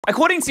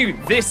According to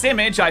this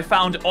image I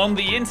found on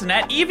the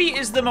internet, Eevee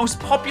is the most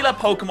popular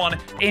Pokemon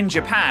in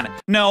Japan.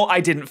 No, I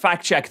didn't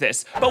fact check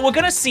this, but we're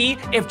gonna see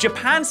if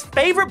Japan's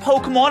favorite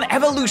Pokemon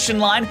evolution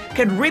line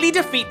can really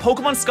defeat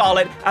Pokemon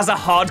Scarlet as a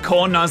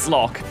hardcore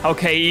Nuzlocke.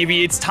 Okay,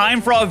 Eevee, it's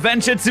time for our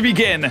adventure to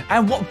begin.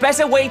 And what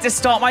better way to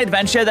start my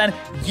adventure than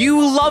you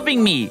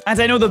loving me? And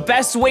I know the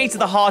best way to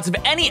the heart of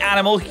any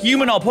animal,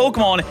 human or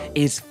Pokemon,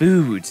 is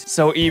food.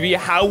 So Eevee,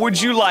 how would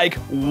you like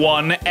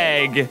one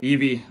egg?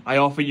 Eevee, I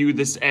offer you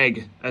this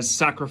egg as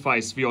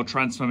sacrifice for your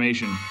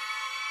transformation.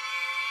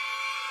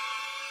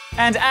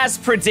 And as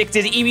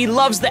predicted, Eevee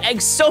loves the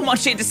egg so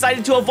much it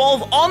decided to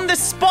evolve on the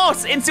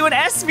spot into an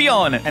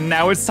Espeon. And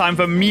now it's time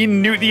for me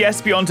and Newt the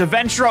Espeon to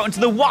venture out into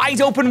the wide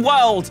open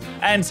world.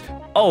 And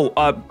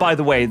by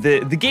the way, the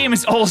game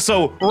is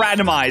also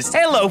randomized.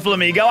 Hello,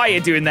 Flamigo. How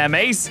you doing there,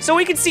 mate? So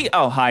we can see...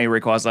 Oh, hi,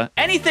 Rayquaza.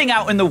 Anything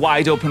out in the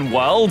wide open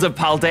world of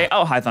Paldea...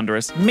 Oh, hi,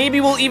 Thundurus.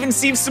 Maybe we'll even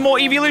see some more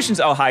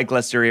evolutions. Oh, hi,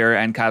 Glyceria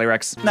and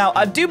Calyrex. Now,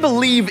 I do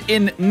believe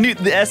in Newt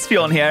the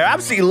Espeon here. I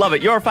absolutely love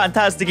it. You're a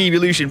fantastic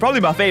evolution.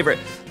 Probably my favorite.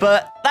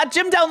 But that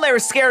gym down there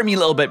is scaring me a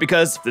little bit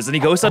because if there's any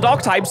ghost or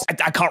dog types,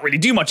 I can't really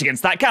do much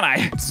against that, can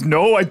I?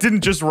 No, I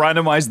didn't just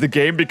randomize the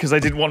game because I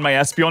didn't want my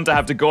Espeon to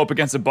have to go up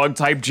against a bug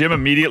type gym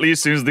immediately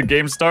as soon as the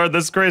game started.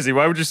 That's crazy.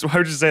 Why would you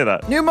say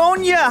that?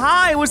 Pneumonia,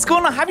 hi, what's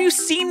going on? Have you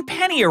seen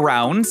Penny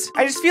around?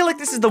 I just feel like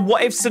this is the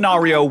what if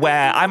scenario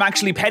where I'm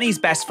actually Penny's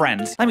best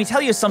friend. Let me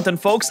tell you something,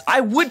 folks. I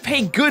would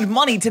pay good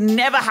money to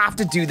never have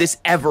to do this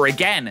ever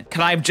again.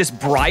 Can I just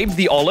bribe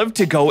the Olive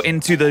to go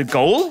into the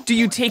goal? Do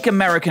you take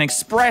American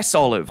Express,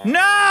 Olive?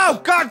 No!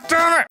 God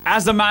damn it!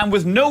 As a man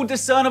with no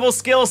discernible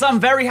skills, I'm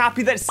very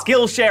happy that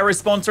Skillshare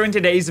is sponsoring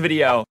today's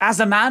video. As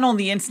a man on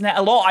the internet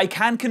a lot, I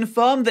can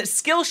confirm that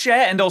Skillshare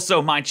and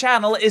also my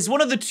channel is one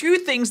of the two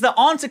things that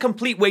aren't a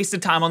complete waste of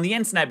time on the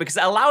internet because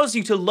it allows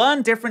you to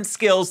learn different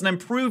skills and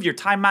improve your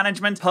time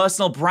management,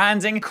 personal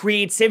branding,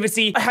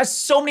 creativity. It has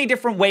so many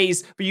different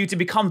ways for you to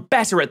become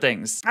better at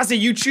things. As a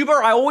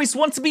YouTuber, I always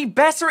want to be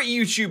better at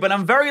YouTube, and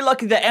I'm very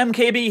lucky that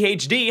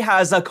MKBHD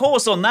has a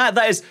course on that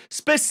is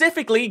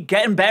specifically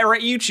getting better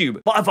at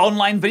YouTube. But if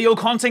online video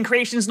content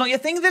creation is not your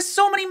thing, there's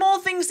so many more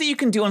things that you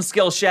can do on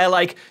Skillshare,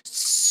 like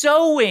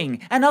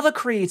sewing and other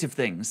creative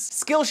things.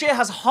 Skillshare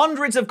has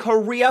hundreds of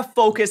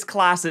career-focused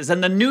classes,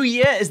 and the new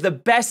year is the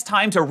best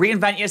time to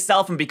reinvent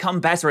yourself and become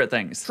better at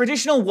things.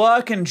 Traditional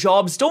work and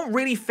jobs don't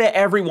really fit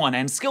everyone,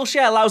 and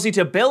Skillshare allows you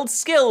to build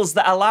skills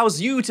that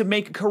allows you to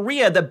make a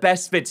career that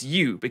best fits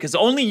you, because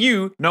only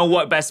you know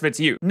what best fits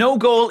you. No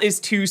goal is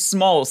too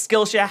small.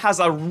 Skillshare has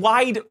a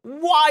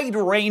wide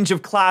range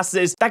of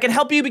classes that can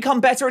help you become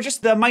better at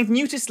just the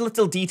minutest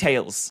little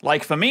details.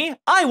 Like for me,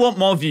 I want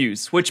more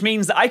views, which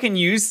means that I can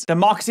use the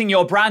marketing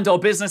your brand or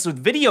business with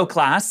video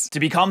class to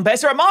become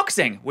better at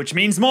marketing, which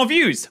means more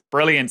views.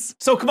 Brilliant.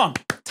 So come on,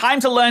 time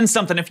to learn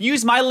something. If you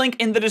use my link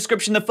in the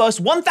description, the first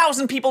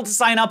 1,000 people to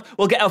sign up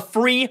will get a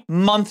free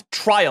month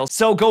trial.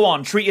 So go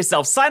on, treat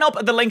yourself. Sign up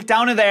at the link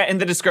down there in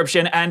the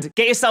description and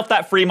get yourself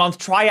that free month.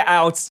 Try it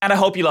out, and I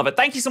hope you love it.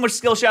 Thank you so much,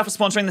 Skillshare, for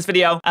sponsoring this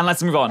video, and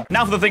let's move on.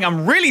 Now for the thing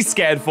I'm really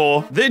scared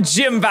for, the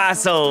gym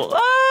battle.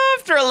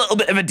 After a little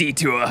bit of a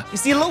detour. You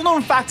see, a little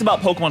known fact about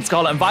Pokemon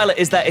Scarlet and Violet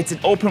is that it's an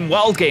open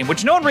world game,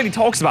 which no one really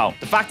talks about.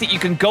 The fact that you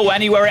can go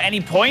anywhere at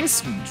any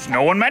point,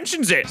 no one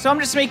mentions it. So I'm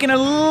just making a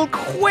little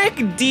quick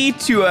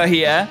detour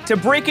here to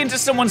break into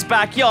someone's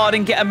backyard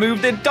and get a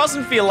move that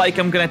doesn't feel like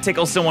I'm gonna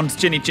tickle someone's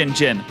chinny chin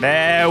chin.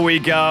 There we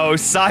go.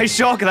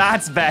 Psyshock,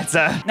 that's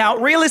better. Now,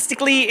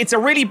 realistically, it's a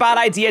really bad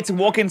idea to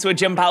walk into a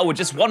gym battle with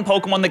just one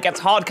Pokemon that gets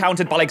hard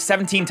counted by like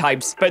 17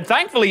 types. But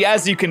thankfully,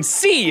 as you can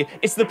see,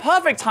 it's the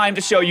perfect time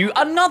to show you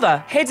another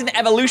hidden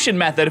evolution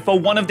method for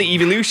one of the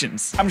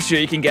evolutions. I'm sure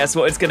you can guess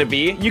what it's gonna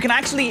be. You can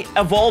actually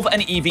evolve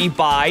an Eevee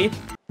by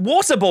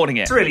waterboarding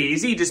it. It's really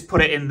easy. Just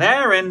put it in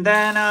there and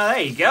then there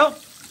you go.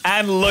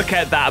 And look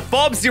at that.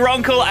 Bob's your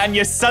uncle, and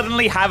you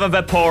suddenly have a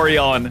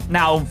Vaporeon.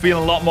 Now, I'm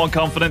feeling a lot more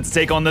confident to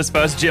take on this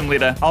first gym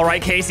leader. All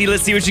right, Casey,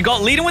 let's see what you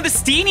got. Leading with a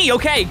Steenie.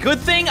 Okay, good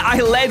thing I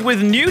led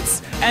with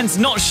Newt and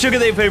not Sugar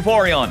the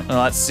Vaporeon.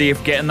 Let's see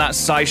if getting that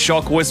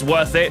Psyshock was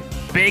worth it.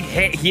 Big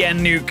hit here,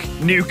 Nuke.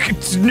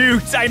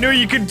 Newt, I knew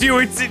you could do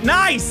it.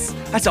 Nice.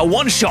 That's a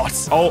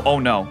one-shot. Oh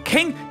no.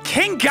 King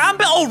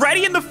Gambit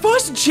already in the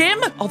first gym?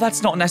 Oh,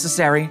 that's not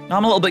necessary.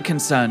 I'm a little bit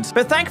concerned.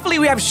 But thankfully,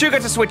 we have Sugar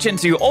to switch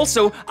into.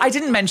 Also, I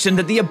didn't mention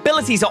that the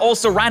abilities are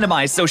also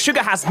randomized. So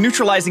Sugar has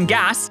neutralizing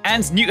gas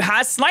and Newt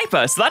has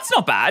sniper. So that's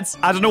not bad.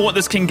 I don't know what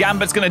this King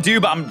Gambit's gonna do,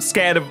 but I'm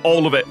scared of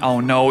all of it. Oh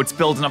no, it's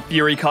building up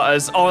Fury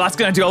Cutters. Oh, that's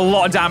gonna do a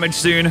lot of damage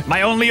soon.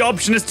 My only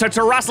option is to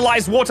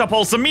Terrasilize Water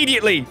Pulse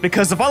immediately,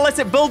 because if I let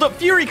it build up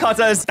Fury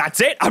Cutters,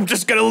 that's it. I'm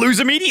just gonna lose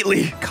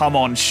immediately. Come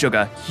on,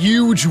 Sugar.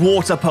 Huge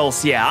Water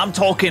Pulse, yeah. I'm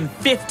talking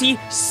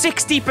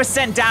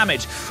 50-60%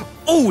 damage.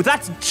 Oh,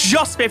 that's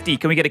just 50.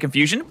 Can we get a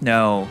confusion?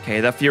 No.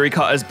 Okay, the Fury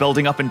Cutter is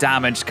building up in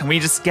damage. Can we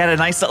just get a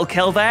nice little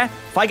kill there?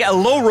 If I get a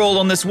low roll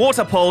on this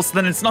Water Pulse,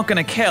 then it's not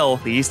gonna kill.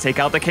 Please take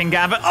out the King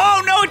Gambit.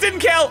 Oh, no, it didn't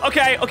kill.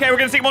 Okay, we're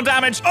gonna take more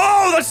damage.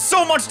 Oh, that's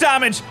so much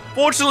damage.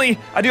 Fortunately,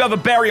 I do have a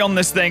berry on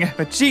this thing.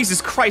 But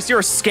Jesus Christ, you're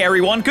a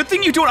scary one. Good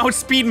thing you don't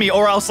outspeed me,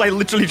 or else I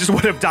literally just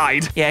would have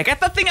died. Yeah, get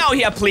that thing out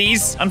here,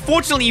 please.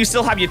 Unfortunately, you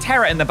still have your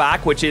Terra in the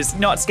back, which is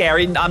not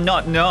scary. I'm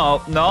not,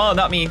 no,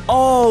 not me.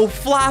 Oh,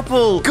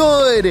 Flapple.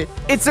 Good.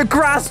 It's a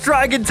grass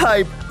dragon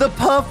type. The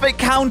perfect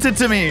counter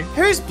to me.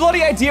 Whose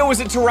bloody idea was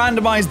it to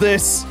randomize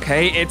this?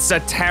 Okay, it's a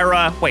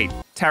Terra. Wait,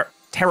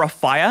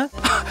 Terrafire?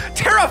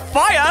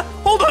 Terrafire?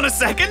 Hold on a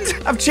second.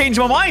 I've changed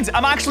my mind.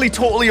 I'm actually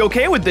totally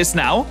okay with this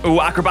now.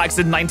 Oh, Acrobatics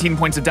did 19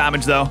 points of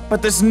damage, though.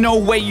 But there's no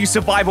way you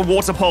survive a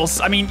Water Pulse.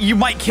 I mean, you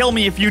might kill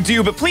me if you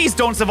do, but please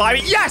don't survive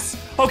it. Yes!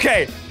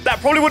 Okay, that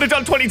probably would have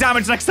done 20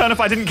 damage next turn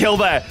if I didn't kill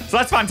there. So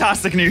that's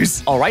fantastic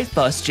news. All right,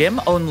 first gym,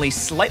 only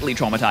slightly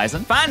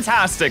traumatizing.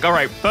 Fantastic. All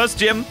right, first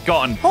gym,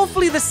 gone.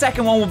 Hopefully the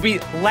second one will be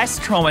less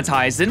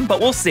traumatizing,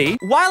 but we'll see.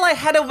 While I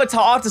head over to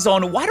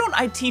Artisan, why don't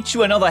I teach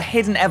you another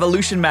hidden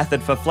evolution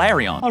method for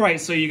Flareon? All right,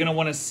 so you're gonna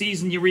wanna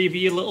season your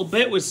Eevee a little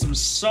bit with some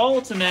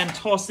salt and then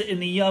toss it in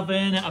the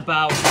oven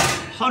about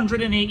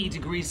 180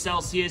 degrees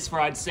Celsius for,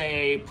 I'd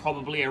say,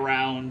 probably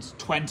around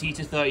 20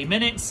 to 30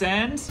 minutes.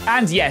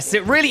 And yes,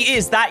 it really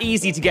is that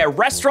easy to get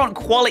restaurant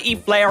quality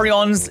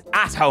Flareons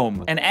at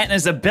home. And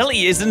Etna's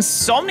ability is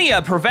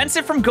Insomnia, prevents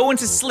it from going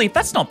to sleep.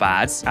 That's not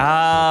bad.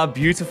 Ah,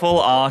 beautiful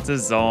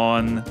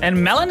Artisan.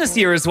 And Melon is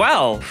here as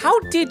well. How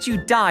did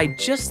you dye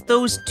just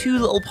those two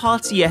little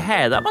parts of your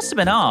hair? That must have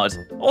been hard.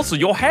 Also,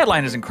 your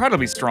hairline is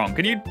incredibly strong.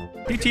 Can you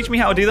teach me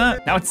how to do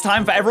that? Now it's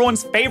time for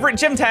everyone's favorite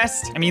gym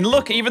test. I mean,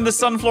 look, even the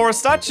Sunflora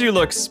statue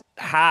looks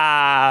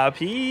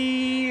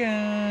happy.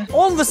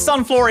 All the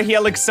Sunflora here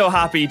looks so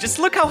happy. Just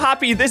look how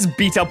happy this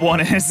beat up one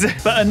is.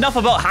 But enough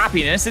about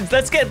happiness.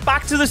 Let's get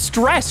back to the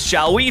stress,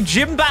 shall we?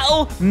 Gym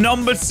battle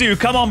number 2.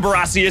 Come on,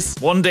 Brassius.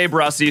 One day,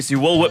 Brassius, you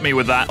will whip me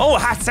with that. Oh,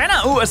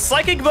 Hatena. Oh, a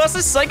psychic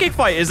versus psychic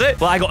fight, is it?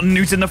 Well, I got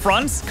Newt in the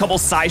front. Couple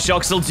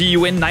Psyshocks will do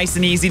you in nice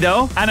and easy,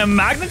 though. And a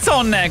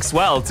Magneton next.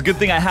 Well, it's a good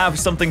thing I have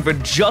something for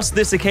just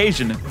this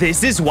occasion.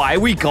 This is why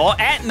we got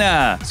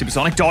Etna.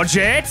 Supersonic dodge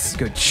it.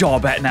 Good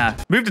job, Etna.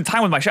 Moved in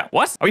time with my shot.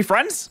 What? Are we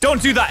friends?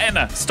 Don't do that,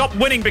 Etna. Stop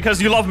winning because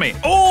you love me.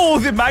 Oh,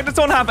 the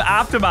Magneton have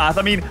Aftermath.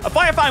 I mean, a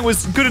Fire Fang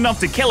was good enough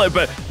to kill it,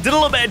 but did a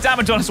little bit of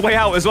damage on its way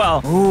out as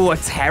well. Ooh, a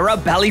Terra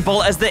Belly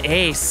Bolt as the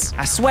ace.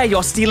 I swear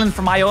you're stealing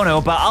from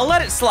Iono, but I'll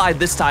let it slide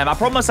this time. I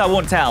promise I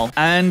won't tell.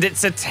 And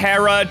it's a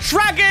Terra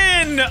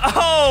Dragon.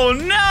 Oh,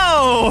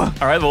 no.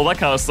 All right, well, that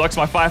kind of sucks.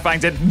 My Fire Fang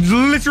did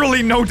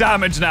literally no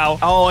damage now.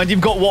 Oh, and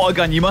you've got Water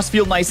Gun. You must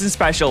feel nice and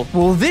special.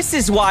 Well, this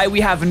is why we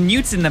have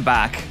Newt in the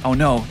back. Oh,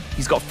 no.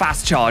 He's got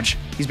fast charge.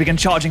 He's begun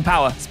charging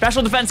power.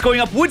 Special defense going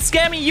up would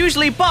scare me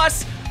usually,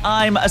 but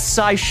I'm a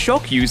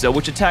Psyshock user,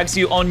 which attacks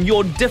you on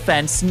your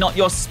defense, not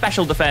your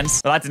special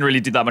defense. Well, that didn't really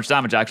do that much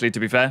damage, actually, to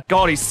be fair.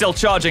 God, he's still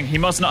charging. He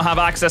must not have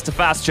access to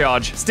fast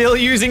charge. Still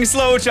using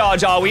slow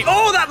charge, are we?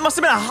 Oh, that must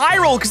have been a high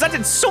roll, because that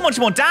did so much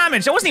more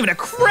damage. That wasn't even a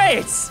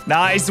crit.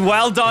 Nice.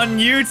 Well done,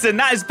 Newton.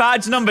 That is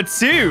badge number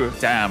 2.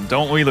 Damn,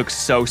 don't we look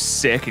so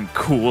sick and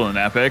cool and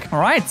epic? All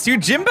right, 2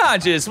 gym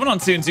badges. We're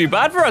not doing too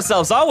bad for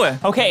ourselves, are we?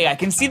 Okay, I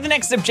can see the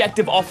next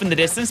objective off in the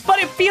distance, but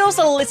it feels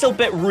a little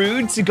bit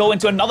rude to go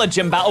into another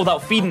gym battle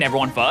without feeding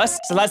everyone first.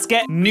 So let's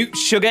get Newt,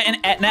 Sugar, and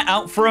Etna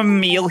out for a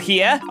meal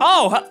here.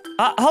 Oh,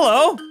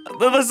 hello.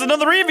 There's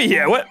another Eevee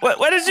here.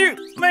 Where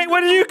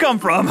did you come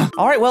from?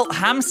 All right, well,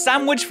 ham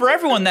sandwich for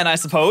everyone then, I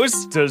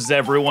suppose. Does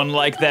everyone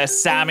like their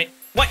Sammy?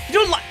 What? You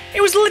don't like?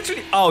 It was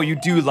literally... Oh, you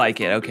do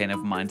like it. Okay,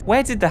 never mind.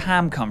 Where did the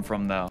ham come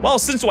from, though? Well,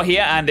 since we're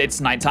here and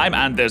it's nighttime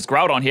and there's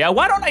Groudon here,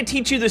 why don't I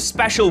teach you the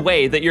special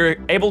way that you're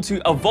able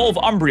to evolve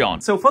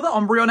Umbreon? So for the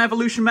Umbreon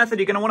evolution method,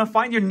 you're going to want to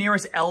find your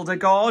nearest Elder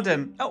God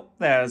and... Oh,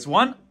 there's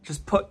one.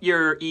 Just put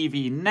your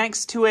Eevee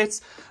next to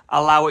it,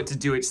 allow it to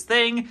do its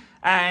thing,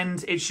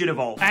 and it should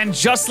evolve. And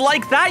just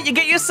like that, you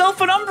get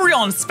yourself an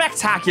Umbreon.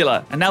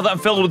 Spectacular. And now that I'm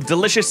filled with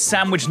delicious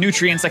sandwich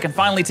nutrients, I can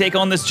finally take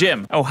on this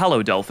gym. Oh,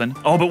 hello, Dolphin.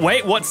 Oh, but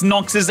wait, what's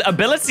Nox's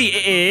ability?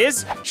 It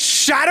is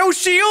Shadow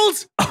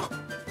Shield? Oh.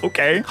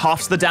 Okay,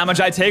 halves the damage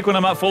I take when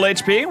I'm at full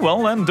HP.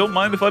 Well, then, don't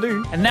mind if I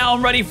do. And now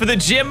I'm ready for the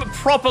gym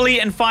properly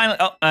and finally...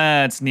 Oh,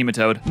 it's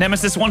Nematode.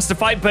 Nemesis wants to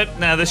fight, but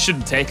this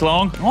shouldn't take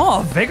long.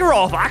 Oh,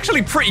 Vigoroth,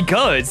 actually pretty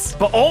good.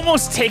 But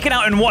almost taken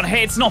out in one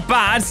hit. It's not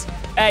bad.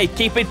 Hey,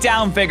 keep it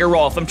down,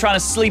 Vigoroth. I'm trying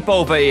to sleep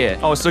over here.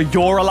 Oh, so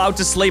you're allowed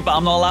to sleep, but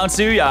I'm not allowed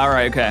to? Yeah, all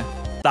right, okay.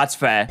 That's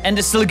fair. And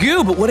a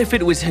Slagoo, but what if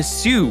it was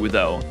Hisu,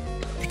 though?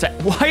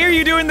 Why are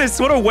you doing this?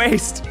 What a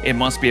waste. It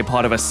must be a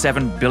part of a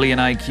 7 billion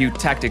IQ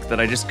tactic that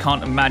I just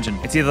can't imagine.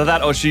 It's either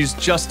that or she's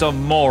just a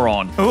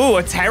moron. Ooh,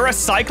 a Terra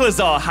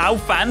Cyclizar. How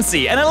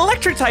fancy. An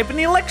electric type in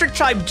the electric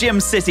type gym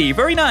city.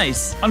 Very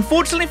nice.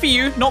 Unfortunately for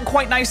you, not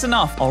quite nice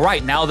enough. All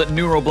right, now that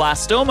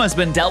Neuroblastoma has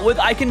been dealt with,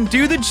 I can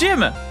do the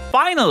gym.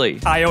 Finally.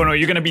 Iono,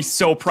 you're gonna be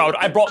so proud.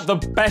 I brought the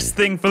best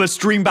thing for the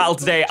stream battle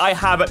today. I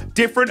have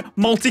different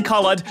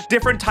multicolored,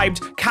 different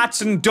typed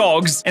cats and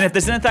dogs. And if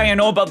there's anything I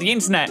know about the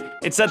internet,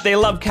 it's that they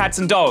love cats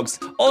and dogs.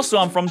 Also,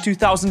 I'm from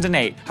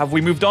 2008. Have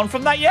we moved on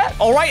from that yet?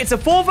 All right, it's a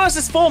 4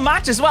 versus 4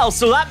 match as well,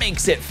 so that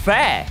makes it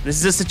fair. This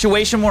is a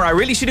situation where I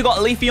really should have got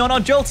Leafeon or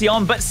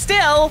Jolteon, but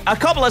still, a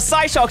couple of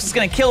Psyshocks is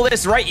gonna kill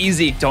this right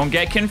easy. Don't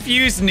get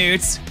confused,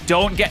 Newt.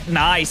 Don't get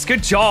nice.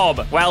 Good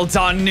job. Well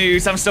done,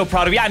 Newt. I'm so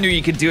proud of you. I knew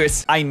you could do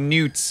it. I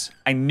knew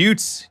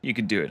you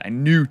could do it. I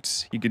knew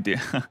you could do it.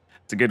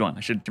 It's a good one. I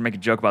should make a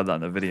joke about that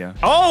in the video.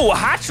 Oh,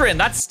 Hatrin,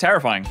 that's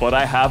terrifying. But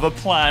I have a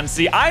plan.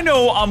 See, I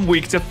know I'm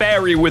weak to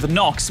Fairy with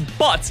Nox,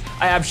 but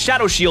I have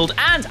Shadow Shield,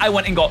 and I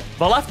went and got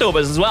the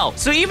leftovers as well.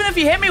 So even if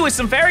you hit me with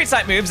some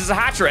Fairy-type moves as a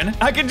Hatrin,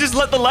 I can just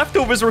let the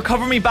leftovers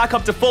recover me back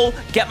up to full,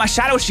 get my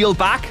Shadow Shield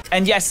back.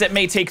 And yes, it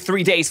may take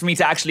 3 days for me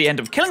to actually end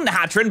up killing the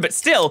Hatrin, but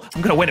still,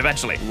 I'm gonna win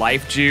eventually.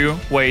 Life Dew.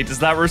 Wait, does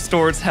that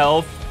restore its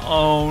health?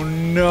 Oh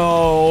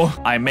no.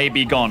 I may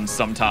be gone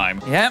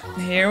sometime. Yep,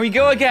 here we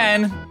go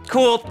again.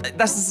 Cool,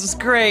 this is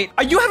great.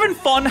 Are you having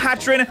fun,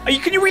 Hatrin?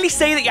 Can you really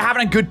say that you're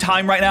having a good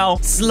time right now?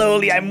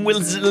 Slowly, I'm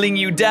whittling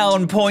you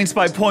down points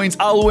by points.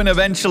 I'll win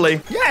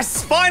eventually.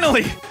 Yes,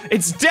 finally,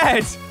 it's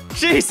dead.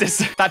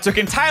 Jesus, that took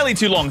entirely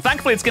too long.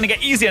 Thankfully, it's gonna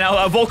get easier now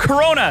that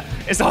Volcarona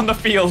is on the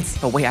field.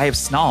 But wait, I have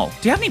Snarl.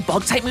 Do you have any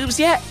bug-type moves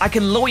yet? I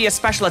can lower your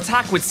special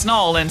attack with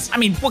Snarl, and I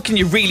mean, what can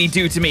you really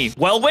do to me?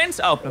 Whirlwind?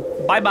 Oh,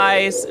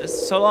 bye-bye.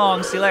 So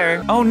long. See you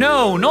later. Oh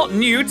no, not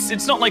Newt.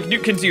 It's not like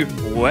Newt can do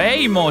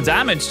way more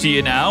damage to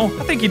you now.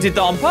 I think you did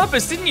that on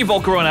purpose, didn't you,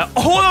 Volcarona?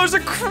 Oh, that was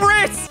a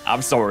crit!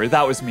 I'm sorry,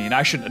 that was mean.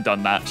 I shouldn't have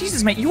done that.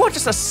 Jesus, mate, you are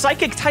just a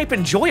psychic-type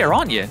enjoyer,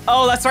 aren't you?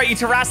 Oh, that's right, you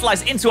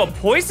terrestrialize into a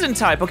poison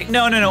type. Okay,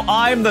 no,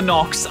 I'm the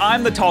Nox.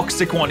 I'm the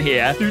toxic one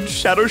here. Dude,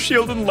 Shadow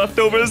Shield and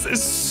leftovers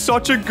is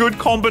such a good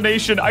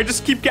combination. I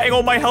just keep getting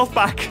all my health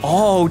back.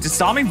 Oh,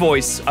 Disarming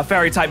Voice, a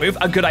fairy type move,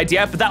 a good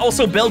idea, but that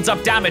also builds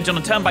up damage on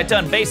a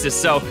turn-by-turn basis,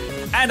 so...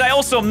 And I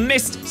also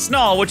missed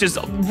Snarl, which is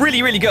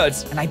really, really good.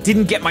 And I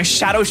didn't get my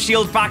Shadow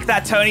Shield back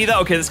that turn either.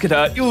 Okay, this could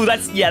hurt. Ooh,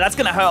 that's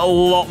gonna hurt a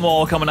lot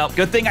more coming up.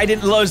 Good thing I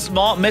didn't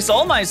miss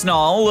all my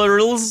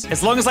Snarls.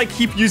 As long as I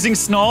keep using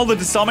Snarl, the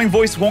Disarming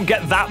Voice won't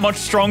get that much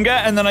stronger,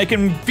 and then I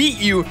can beat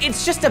you.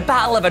 It's just a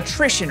battle of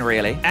attrition,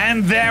 really.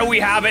 And there we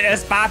have it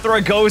as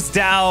Patterrz goes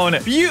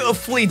down.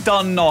 Beautifully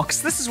done,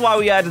 Nox. This is why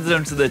we added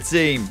them to the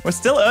team. We're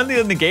still early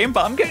in the game,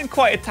 but I'm getting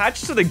quite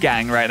attached to the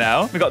gang right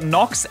now. We got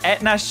Nox,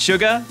 Etna,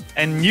 Sugar,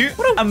 and Newt.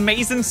 What an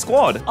amazing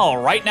squad. All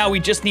right, now we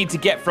just need to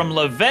get from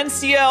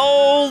Lavencia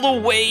all the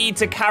way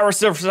to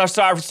Carousel.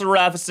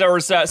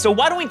 So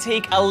why don't we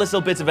take a little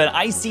bit of an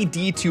icy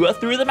detour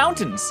through the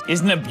mountains?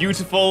 Isn't it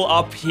beautiful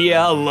up here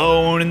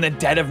alone in the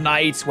dead of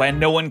night where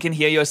no one can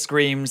hear your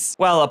screams?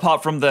 Well,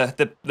 apart from the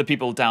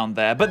people down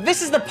there. But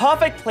this is the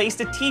perfect place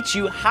to teach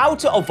you how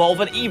to evolve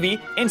an Eevee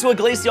into a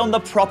Glaceon the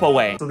proper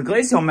way. So the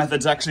Glaceon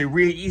method's actually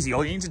really easy.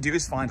 All you need to do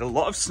is find a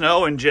lot of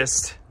snow and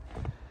just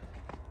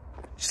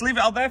leave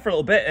it out there for a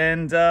little bit,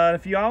 and in a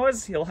few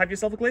hours, you'll have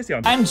yourself a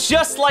Glaceon. And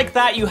just like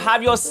that, you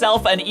have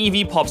yourself an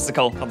Eevee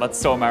Popsicle. Oh, that's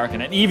so American.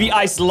 An Eevee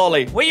Ice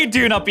Lolly. What are you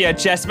doing up here,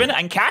 Chessman?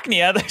 And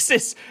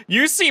Cacnea,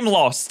 you seem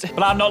lost.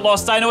 But I'm not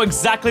lost. I know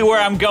exactly where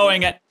I'm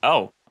going.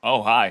 Oh,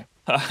 hi.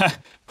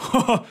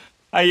 How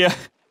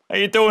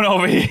you doing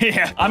over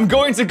here? I'm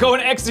going to go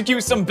and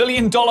execute some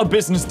billion-dollar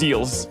business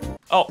deals.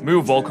 Oh,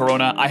 move,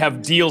 Volcarona. I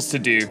have deals to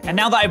do. And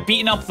now that I've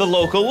beaten up the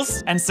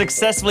locals and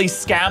successfully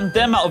scammed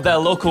them out of their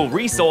local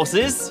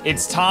resources,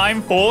 it's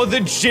time for the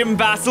gym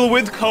battle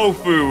with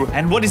Kofu.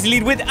 And what does he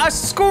lead with? A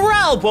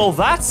Skrelp.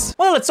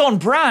 Well, it's on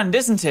brand,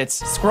 isn't it?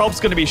 Skrelp's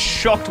gonna be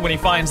shocked when he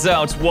finds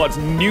out what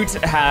Newt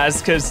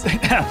has, because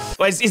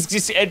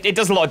it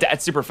does a lot of damage.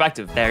 It's super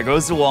effective. There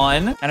goes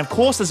one. And of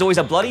course, there's always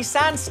a bloody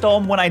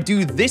sandstorm when I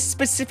do this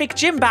specific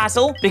gym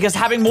battle, because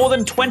having more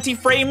than 20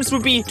 frames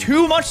would be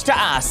too much to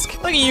ask.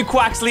 Look at you,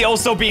 Quaxley,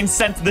 also being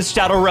sent to the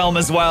Shadow Realm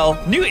as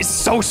well. Newt is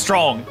so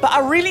strong. But I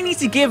really need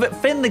to give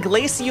Finn the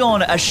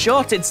Glaceon a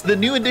shot. It's the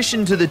new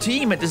addition to the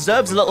team. It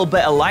deserves a little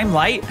bit of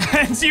limelight.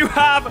 And you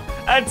have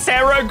a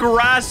Terra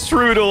Grass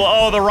Strudel.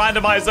 Oh, the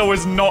randomizer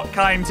was not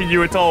kind to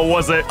you at all,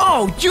 was it?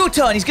 Oh,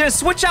 U-turn. He's gonna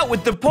switch out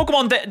with the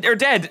Pokemon are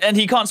dead, and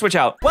he can't switch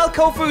out. Well,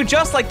 Kofu,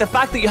 just like the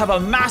fact that you have a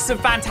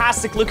massive,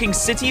 fantastic-looking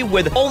city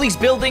with all these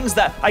buildings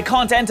that I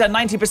can't enter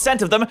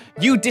 90% of them,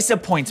 you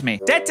disappoint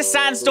me. Dead to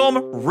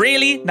Sandstorm?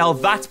 Really? Now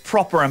that's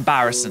proper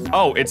embarrassing.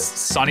 Oh, it's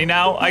sunny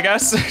now, I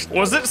guess.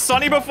 Was it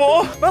sunny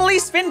before? Well, at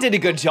least Finn did a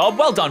good job.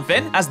 Well done,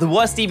 Finn. As the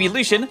worst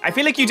evolution, I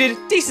feel like you did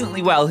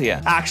decently well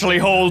here. Actually,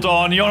 hold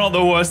on. You're not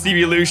the worst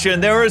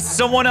evolution. There is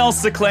someone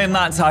else to claim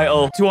that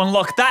title. To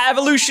unlock that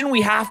evolution,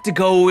 we have to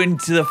go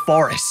into the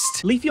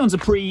forest. Leafeon's a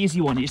pretty easy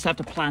one. You just have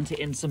to plant it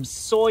in some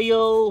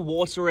soil,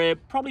 water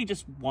it, probably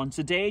just once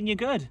a day, and you're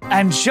good.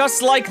 And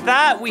just like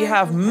that, we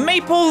have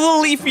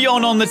Maple the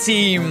Leafeon on the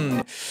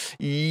team.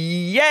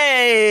 Yay!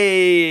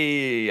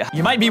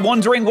 You might be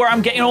wondering where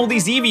I'm getting all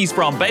these Eevees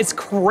from, but it's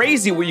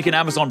crazy what you can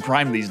Amazon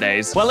Prime these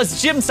days. Well,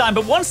 it's gym time,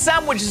 but one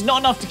sandwich is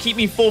not enough to keep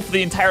me full for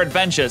the entire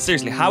adventure.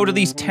 Seriously, how do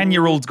these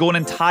 10-year-olds go on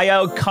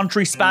entire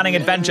country-spanning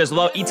adventures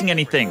without eating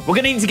anything? We're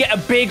gonna need to get a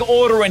big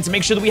order in to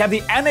make sure that we have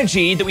the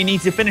energy that we need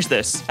to finish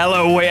this.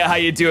 Hello, waiter, how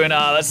you doing?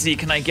 Let's see,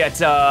 can I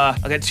get,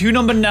 I'll get 2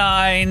 number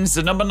 9s,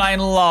 a number 9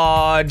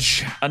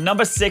 large, a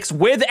number 6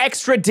 with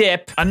extra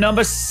dip, a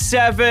number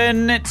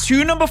 7,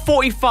 2 number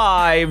 45s,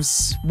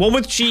 1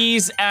 with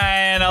cheese,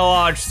 and a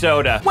large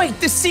soda. Wait,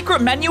 the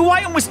secret menu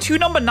item was 2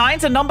 number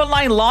 9s, a number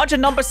 9 large, a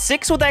number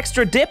 6 with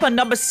extra dip, a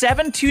number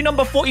 7, 2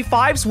 number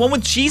 45s, 1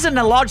 with cheese, and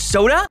a large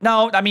soda?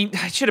 No, I mean,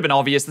 it should have been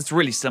obvious. That's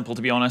really simple,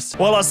 to be honest.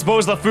 Well, I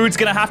suppose the food's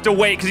gonna have to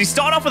wait, because he's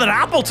starting off with an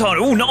Appleton.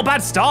 Ooh, not a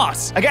bad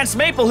start. Against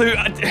Maple, who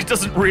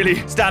doesn't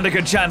really stand a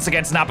good chance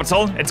against an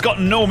Appleton. It's got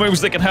no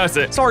moves that can hurt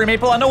it. Sorry,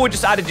 Maple, I know we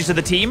just added you to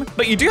the team,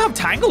 but you do have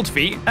Tangled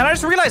Feet. And I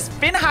just realized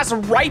Finn has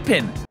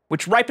Ripen,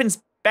 which ripens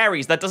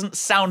berries. That doesn't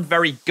sound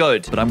very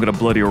good. But I'm gonna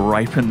bloody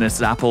ripen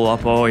this apple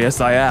up. Oh,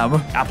 yes, I am.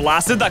 Apple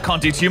acid, that can't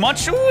do too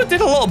much. Ooh, it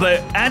did a little bit.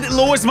 And it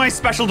lowers my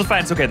special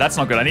defense. Okay, that's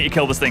not good. I need to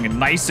kill this thing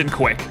nice and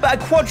quick. But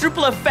a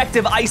quadruple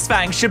effective Ice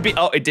Fang should be...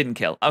 Oh, it didn't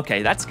kill.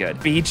 Okay, that's good.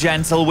 Be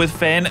gentle with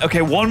Finn.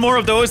 Okay, 1 more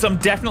of those. I'm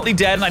definitely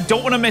dead, and I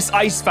don't want to miss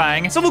Ice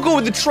Fang. So we'll go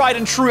with the tried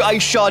and true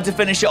Ice Shard to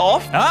finish it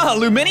off. Ah,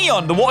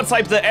 Luminion, the water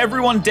type that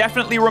everyone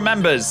definitely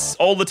remembers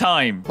all the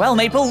time. Well,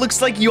 Maple,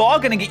 looks like you are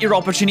gonna get your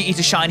opportunity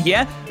to shine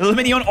here.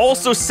 Luminion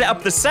also set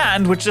up the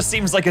sand, which just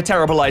seems like a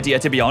terrible idea,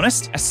 to be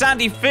honest. A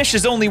sandy fish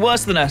is only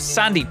worse than a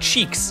sandy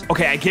cheeks.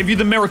 Okay, I give you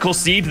the miracle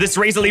seed. This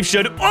razor leaf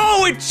should...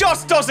 Oh, it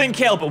just doesn't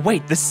kill. But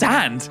wait, the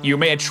sand. You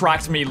may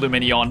attract me,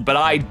 Luminion, but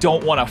I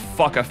don't want to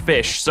fuck a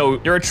fish.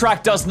 So your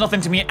attract does nothing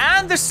to me.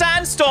 And the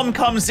sandstorm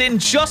comes in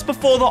just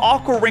before the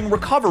Aqua Ring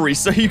recovery.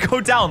 So you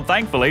go down,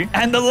 thankfully.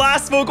 And the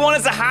last Pokemon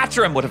is a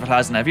Hatterrz. What if it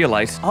has an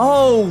Eviolite?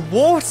 Oh,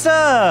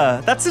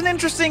 water. That's an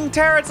interesting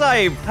Terra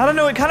type. I don't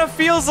know. It kind of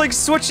feels like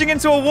switching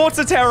into a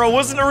water Terra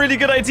wasn't a really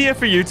good idea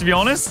for you, to be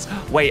honest.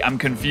 Wait, I'm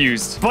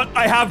confused. But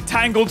I have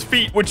Tangled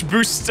Feet, which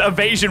boosts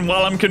evasion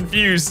while I'm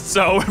confused,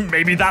 so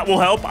maybe that will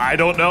help. I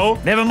don't know.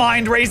 Never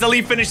mind, Razor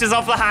Leaf finishes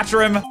off the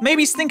Hatterrz.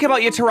 Maybe think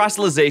about your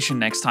terrestrialization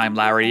next time,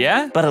 Larry,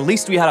 yeah? But at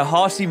least we had a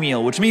hearty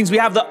meal, which means we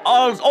have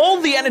all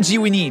the energy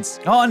we need.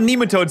 Oh,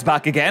 Nematode's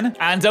back again.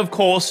 And of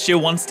course, she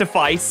wants to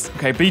fight.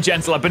 Okay, be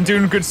gentle. I've been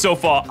doing good so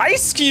far.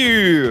 Ice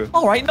Cube!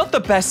 All right, not the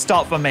best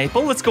start for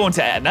Maple. Let's go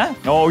into Edna.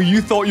 Oh,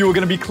 you thought you were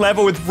going to be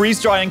clever with Freeze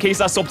Dry in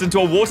case I swapped into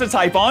a water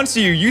type, aren't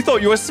you? You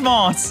thought you were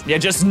smart. You're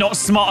just not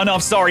smart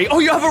enough, sorry. Oh,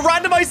 you have a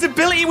randomized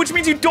ability, which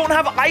means you don't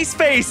have Ice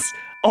Face.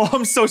 Oh,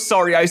 I'm so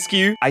sorry, Ice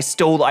Cube. I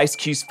stole Ice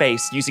Cube's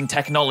face using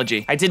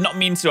technology. I did not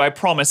mean to, I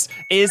promise.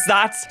 Is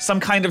that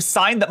some kind of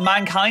sign that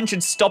mankind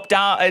should stop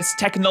down its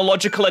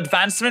technological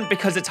advancement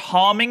because it's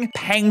harming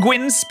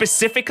penguins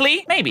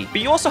specifically? Maybe, but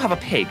you also have a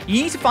pig.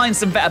 You need to find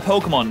some better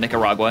Pokemon,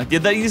 Nicaragua.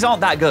 These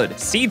aren't that good.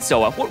 Seed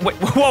Sower.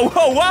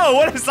 Whoa,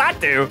 what does that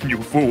do?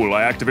 You fool,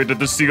 I activated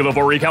the Seal of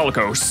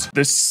Orichalcos.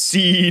 The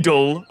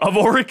Seedle of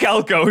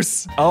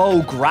Orichalcos.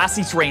 Oh,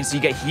 grassy terrain, so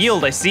you get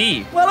healed, I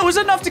see. Well, it was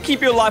enough to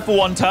keep you alive for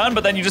 1 turn,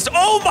 but then you just...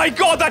 Oh my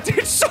god, that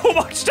did so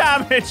much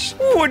damage!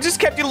 Ooh, it just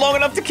kept you long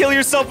enough to kill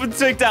yourself and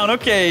take down.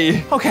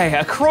 Okay. Okay,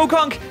 a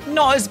Krogunk,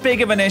 not as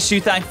big of an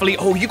issue, thankfully.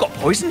 Oh, you got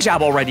Poison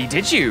Jab already,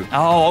 did you?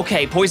 Oh,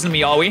 okay, poison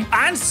me, are we?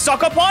 And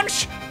Sucker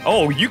Punch?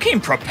 Oh, you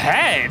came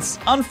prepared.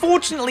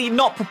 Unfortunately,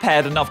 not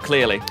prepared enough,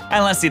 clearly.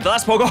 And let's see, the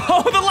last Pokemon...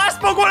 Oh, the last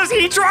Pokemon is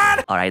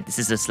Heatran! All right, this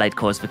is a slight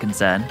cause for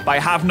concern. But I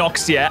have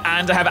Noxia,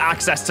 and I have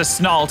access to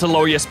Snarl to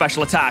lower your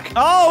special attack.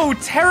 Oh,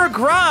 Terra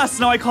Grass!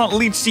 No, I can't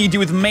Leech Seed you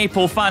with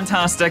Maple.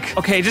 Fantastic.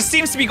 Okay, it just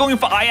seems to be going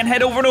for Iron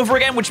Head over and over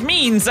again, which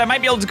means I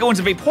might be able to go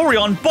into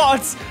Vaporeon,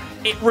 but...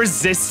 it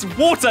resists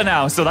water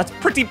now, so that's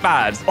pretty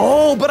bad.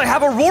 Oh, but I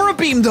have Aurora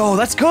Beam, though.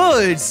 That's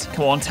good.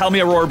 Come on, tell me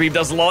Aurora Beam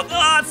does a lot.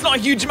 It's not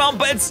a huge amount,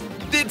 but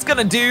it's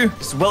gonna do.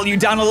 Swell you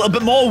down a little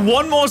bit more.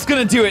 1 more's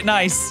gonna do it.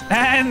 Nice.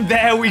 And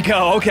there we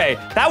go. Okay,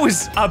 that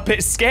was a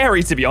bit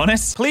scary, to be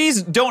honest.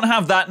 Please don't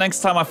have that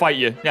next time I fight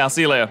you. Yeah, I'll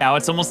see you later. Now,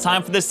 it's almost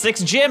time for the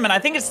 6th gym, and I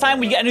think it's time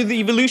we get another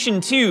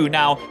evolution, too.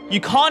 Now, you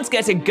can't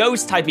get a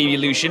ghost-type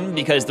evolution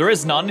because there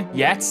is none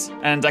yet,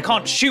 and I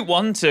can't shoot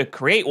one to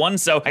create one,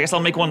 so I guess I'll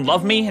make one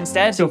love me instead.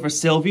 So for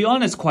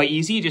Sylveon, it's quite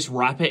easy. You just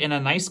wrap it in a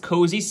nice,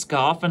 cozy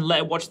scarf and let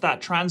it watch that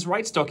trans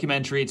rights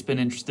documentary it's been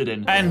interested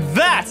in. And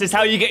that is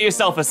how you get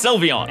yourself a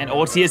Sylveon. And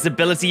Ortia's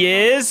ability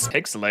is...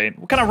 Pixelate.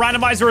 What kind of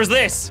randomizer is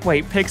this?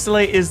 Wait,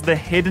 Pixelate is the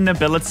hidden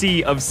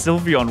ability of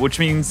Sylveon, which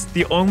means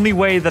the only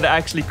way that it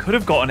actually could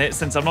have gotten it,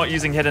 since I'm not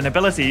using hidden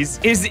abilities,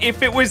 is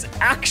if it was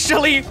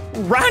actually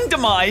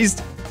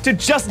randomized to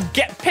just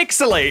get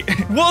Pixelate.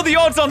 What are the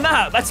odds on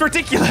that? That's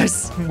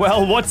ridiculous.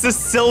 Well, what's a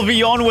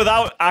Sylveon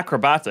without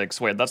acrobatics?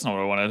 Wait, that's not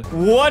what I wanted.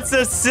 What's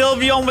a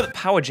Sylveon with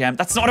power gem?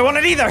 That's not what I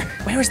wanted either.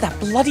 Where is that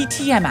bloody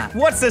TM at?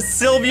 What's a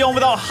Sylveon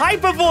without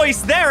hyper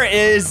voice? There it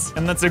is.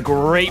 And that's a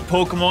great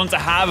Pokemon to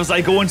have as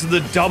I go into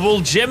the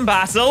double gym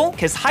battle,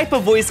 because hyper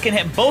voice can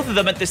hit both of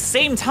them at the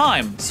same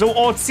time. So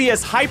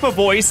Ortia's hyper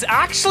voice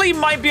actually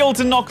might be able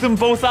to knock them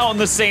both out on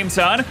the same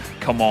turn.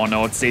 Come on,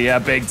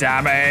 Ortia, big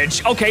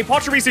damage. Okay,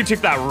 Patterrz took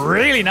that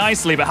really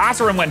nicely, but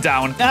Hatterrz went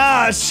down.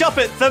 Ah,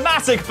 Shuppet,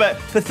 thematic, but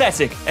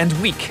pathetic and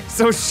weak.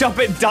 So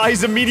Shuppet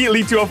dies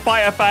immediately to a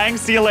Fire Fang.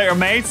 See you later,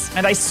 mates.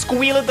 And I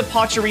squeal at the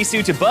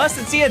Patterrz to burst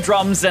its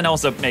eardrums and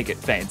also make it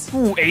faint.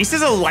 Ooh, Ace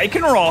is a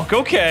Lycanroc,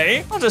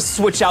 okay. I'll just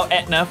switch out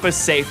Etna for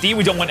safety.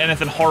 We don't want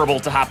anything horrible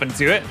to happen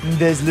to it.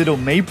 There's little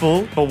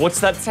Maple. But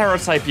what's that Terra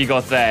type you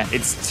got there?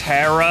 It's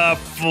Terra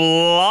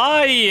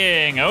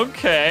Flying.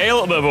 Okay, a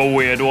little bit of a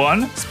weird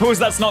one. Suppose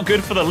that's not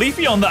good for the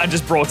Leafeon that I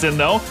just brought in,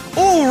 though.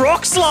 Ooh,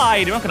 Rock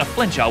Slide. We're not going to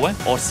flinch, are we?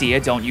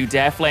 Ortia, don't you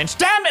dare flinch.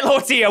 Damn it,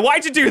 Ortia.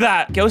 Why'd you do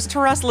that? Ghost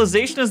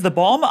Terrestrialization is the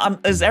bomb.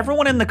 Is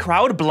everyone in the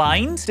crowd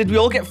blind? Did we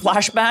all get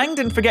flashbanged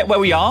and forget where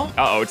we are?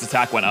 Uh-oh, its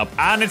attack went up.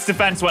 And its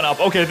defense went up.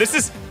 Okay, this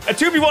is a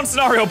 2v1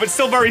 scenario, but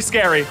still very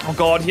scary. Oh,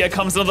 God. Here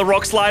comes another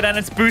Rock Slide, and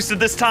it's boosted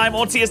this time.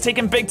 Ortia's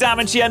taking big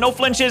damage here. No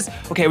flinches.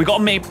 Okay, we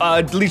got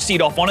a Leech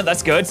Seed off on it.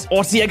 That's good.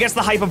 Ortia gets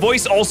the Hyper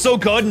Voice. Also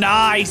good.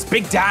 Nice.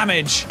 Big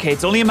damage. Okay,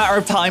 it's only a matter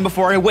of time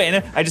before I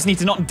win. I just need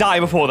to not die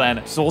before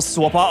then. So we'll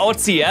swap out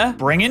Ortia.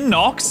 Bring in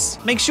Nox.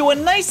 Make sure we're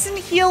nice and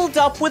healed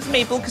up with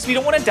Maple because we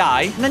don't want to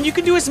die. And then you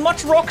can do as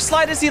much Rock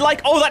Slide as you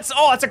like. Oh,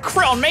 that's a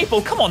crit on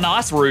Maple. Come on now.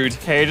 That's rude.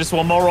 Okay, just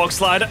one more Rock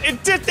Slide.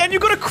 It did. Then you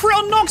got a crit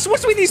on Nox.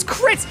 What's with these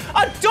crits?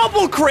 A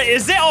double crit,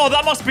 is it? Oh,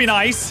 that must be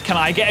nice. Can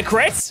I get a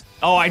crit?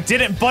 Oh, I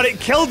didn't, but it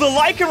killed the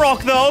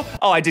Lycanroc, though.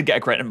 Oh, I did get a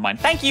crit. Never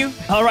mind. Thank you.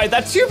 All right,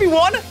 that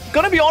 2v1,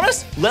 gonna be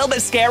honest, a little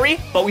bit scary,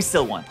 but we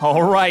still won.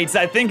 All right,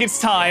 I think it's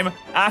time,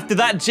 after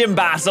that gym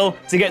battle,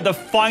 to get the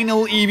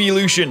final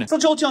Evolution. So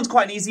Jolteon's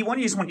quite an easy one.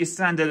 You just want your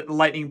standard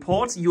lightning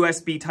port.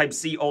 USB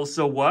Type-C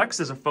also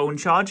works as a phone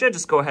charger.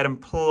 Just go ahead and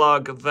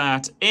plug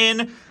that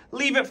in.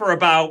 Leave it for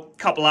about a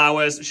couple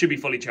hours. It should be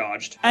fully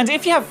charged. And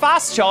if you have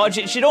fast charge,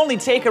 it should only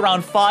take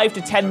around 5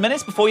 to 10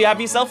 minutes before you have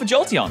yourself a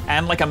Jolteon.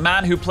 And like a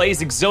man who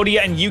plays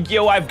Exodia and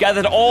Yu-Gi-Oh, I've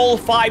gathered all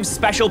 5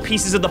 special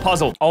pieces of the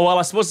puzzle. Oh, well,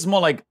 I suppose it's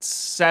more like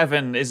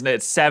 7, isn't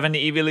it? 7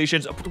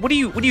 evolutions. What are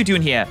you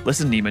doing here?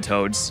 Listen,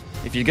 nematodes,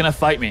 if you're gonna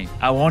fight me,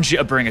 I want you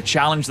to bring a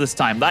challenge this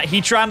time. That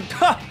Heatran,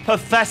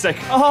 pathetic.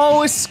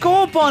 Oh, a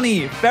Score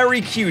Bunny.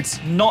 Very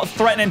cute. Not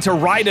threatening to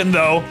Raiden,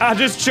 though. I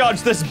just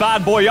charged this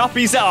bad boy up.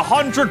 He's at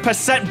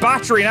 100%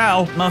 battery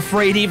now. I'm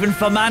afraid even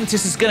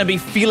Fomantis is gonna be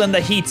feeling the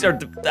heat, or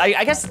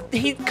I guess the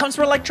heat comes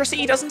from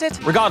electricity, doesn't it?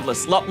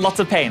 Regardless, lots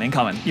of pain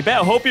incoming. You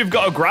better hope you've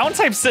got a ground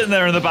type sitting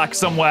there in the back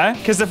somewhere,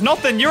 because if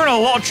not, then you're in a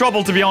lot of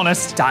trouble, to be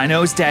honest.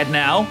 Dino's dead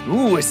now.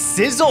 Ooh, a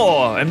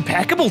Scizor.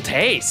 Impeccable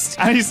taste.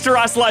 And he's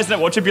terrestrializing it.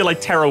 Watch it be like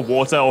Terra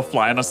Water or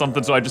Flying or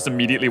something, so I just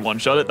immediately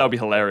one-shot it. That would be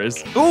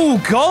hilarious. Ooh,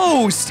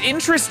 Ghost.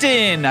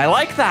 Interesting. I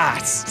like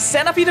that.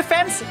 Centipede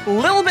defense. A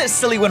little bit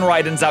silly when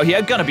Raiden's out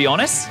here, gonna be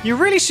honest. You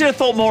really should have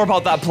thought more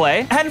about that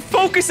play. And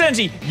Focus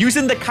Energy.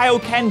 Using the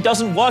Kaioken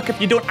doesn't work if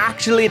you don't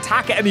actually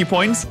attack at any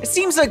point. It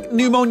seems like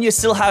Pneumonia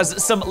still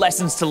has some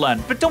lessons to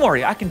learn, but don't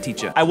worry, I can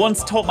teach her. I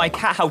once taught my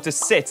cat how to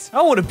sit.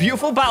 Oh, what a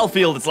beautiful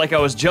battlefield. It's like I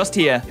was just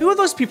here. Who are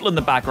those people in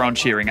the background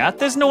cheering at?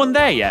 There's no one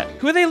there yet.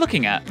 Who are they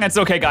looking at? It's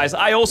okay, guys.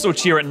 I also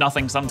cheer at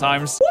nothing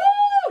sometimes.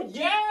 Woo!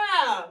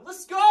 Yeah!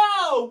 Let's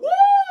go!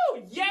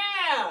 Woo!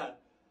 Yeah!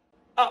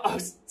 Oh,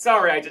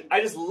 sorry,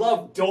 I just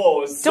love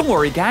doors. Don't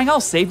worry, gang, I'll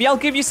save you. I'll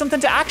give you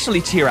something to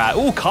actually cheer at.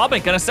 Ooh, Carbon,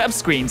 gonna set up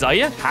screens, are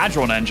you?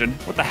 Hadron Engine.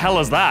 What the hell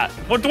is that?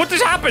 What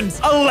just happened?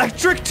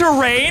 Electric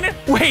Terrain?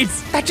 Wait,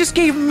 that just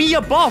gave me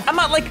a buff. I'm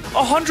at like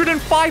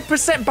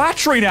 105%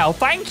 battery now.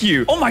 Thank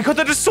you. Oh my god,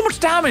 that does so much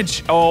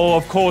damage. Oh,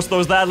 of course,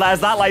 there's that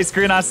light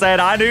screen I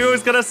said. I knew I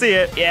was gonna see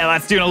it. Yeah,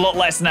 that's doing a lot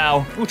less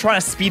now. Ooh, trying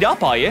to speed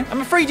up, are you?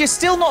 I'm afraid you're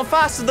still not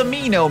faster than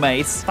me, no,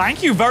 mate.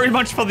 Thank you very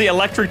much for the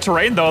Electric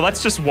Terrain, though.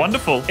 That's just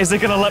wonderful. Is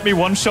it gonna let me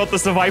one-shot the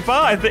Survivor?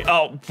 I think,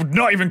 oh,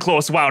 not even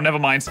close. Wow, never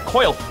mind.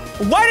 Coil.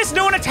 Why does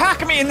no one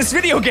attack me in this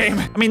video game?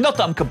 I mean, not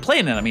that I'm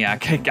complaining. I mean, I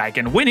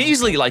can win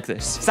easily like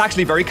this. It's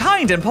actually very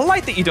kind and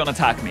polite that you don't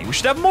attack me. We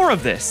should have more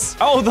of this.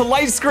 Oh, the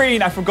light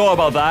screen. I forgot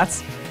about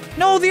that.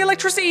 No, the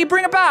electricity,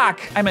 bring it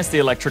back. I missed the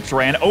electric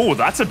terrain. Oh,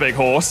 that's a big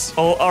horse.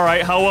 Oh, all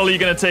right, how well are you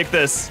gonna take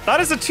this? That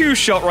is a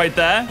 2-shot right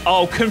there.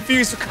 Oh,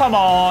 confused, come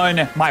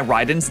on. My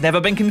Raiden's never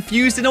been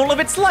confused in all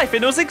of its life.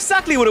 It knows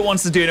exactly what it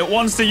wants to do, and it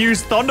wants to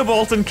use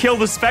Thunderbolt and kill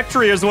the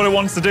Spectre is what it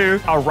wants to do.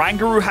 Our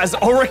Rangaroo has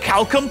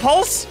Orichalcum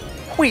Pulse?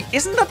 Wait,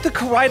 isn't that the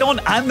Koraidon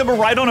and the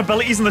Miraidon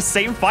abilities in the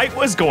same fight?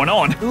 What is going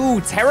on?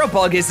 Ooh, Terra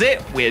Bug, is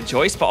it? Weird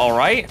choice, but all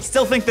right.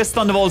 Still think this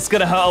Thunderbolt's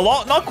gonna hurt a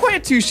lot. Not quite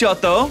a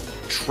 2-shot, though.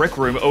 Trick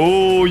Room.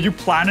 Oh, you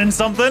planning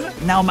something?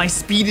 Now my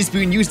speed is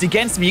being used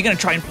against me. You're gonna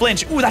try and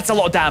flinch. Ooh, that's a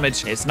lot of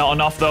damage. It's not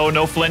enough though.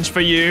 No flinch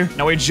for you.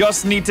 Now we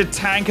just need to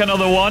tank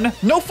another one.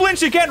 No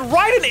flinch again.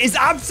 Raiden is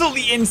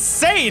absolutely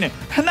insane.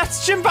 And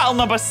that's gym battle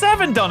number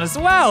 7 done as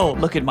well.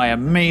 Look at my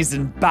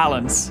amazing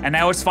balance. And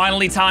now it's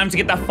finally time to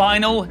get the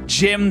final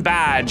gym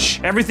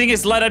badge. Everything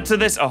has led up to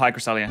this. Oh, hi,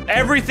 Cresselia.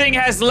 Everything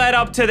has led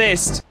up to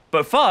this.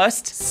 But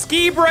first,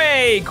 ski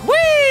break.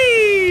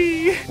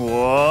 Whee!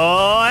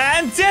 Whoa,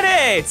 and did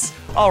it!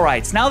 All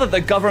right, now that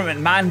the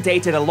government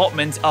mandated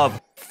allotment of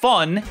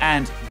fun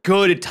and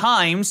good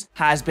times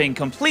has been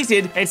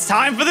completed, it's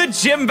time for the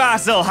gym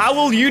battle. How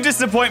will you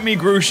disappoint me,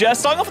 Grusha?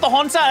 Starting off with the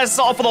Haunter,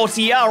 starting off with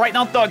Ortia. Right,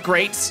 not that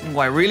great. Ooh,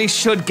 I really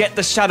should get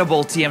the Shadow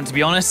Ball TM, to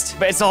be honest.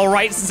 But it's all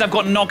right since I've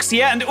got Nox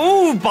here. And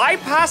ooh,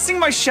 bypassing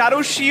my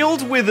Shadow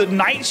Shield with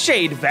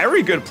Nightshade.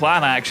 Very good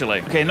plan,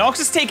 actually. Okay, Nox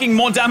is taking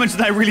more damage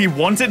than I really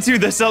wanted to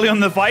this early on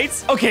in the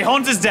fight. Okay,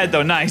 Haunter's dead,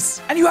 though.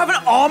 Nice. And you have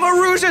an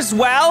Armor Rouge as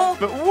well?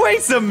 But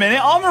wait a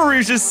minute. Armor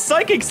Rouge is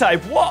Psychic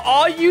type. What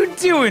are you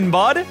doing,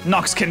 bud?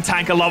 Nox can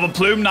tank a Lava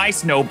Plume.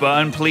 Nice. No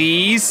burn,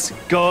 please.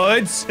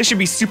 Good. This should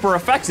be super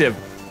effective.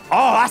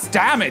 Oh, that's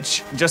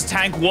damage. Just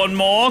tank one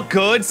more.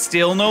 Good.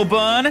 Still no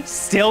burn.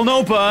 Still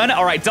no burn.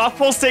 All right, Dark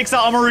Pulse takes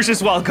out Armor Rouge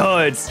as well.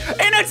 Good.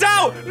 In and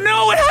out.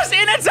 No, it has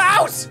in and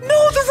out.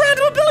 No, the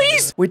random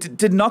abilities. Wait,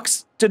 did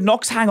Nox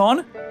hang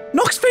on?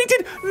 Nox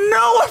fainted.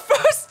 No, a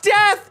first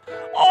death.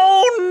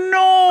 Oh,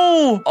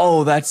 no.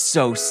 Oh, that's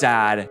so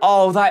sad.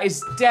 Oh, that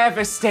is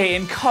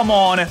devastating. Come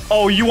on.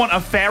 Oh, you want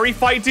a fairy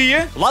fight, do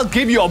you? Well, I'll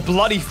give you a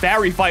bloody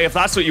fairy fight if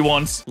that's what you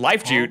want.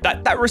 Life Jude,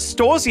 that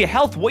restores your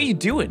health. What are you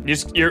doing?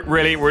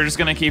 We're just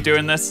gonna keep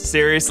doing this?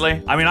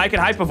 Seriously? I mean, I can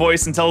hyper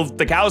voice until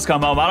the cows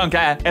come home. I don't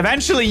care.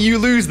 Eventually, you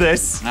lose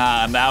this.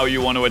 Ah, now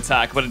you want to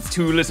attack, but it's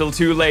too little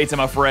too late,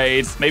 I'm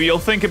afraid. Maybe you'll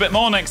think a bit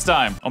more next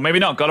time. Or maybe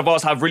not. God of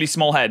Oz have really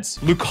small heads.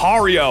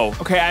 Lucario.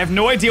 Okay, I have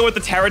no idea what the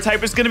Terra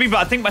type is gonna be, but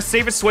I think my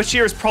safest switch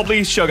here is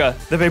probably Sugar,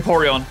 the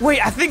Vaporeon.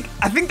 Wait, I think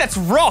that's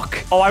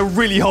Rock. Oh, I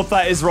really hope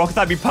that is Rock.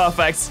 That'd be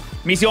perfect.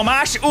 Meteor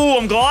Mash. Ooh,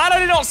 I'm glad I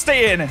did not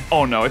stay in.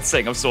 Oh no, it's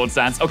saying of Sword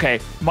Stance. Okay,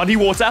 Muddy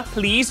Water,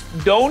 please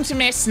don't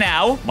miss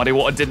now. Muddy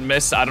Water didn't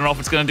miss. I don't know if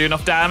it's gonna do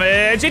enough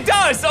damage. It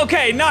does.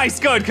 Okay, nice,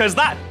 good, because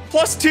that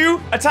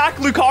 +2 attack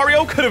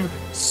Lucario could have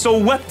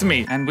swept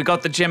me. And we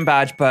got the gym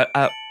badge, but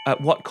at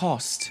what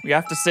cost? We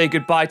have to say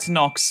goodbye to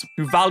Nox,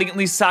 who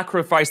valiantly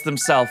sacrificed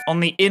themselves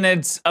on the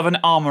innards of an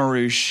Armor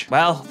Rouge.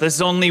 Well,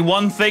 there's only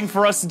one thing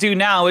for us to do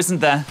now, isn't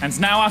there? And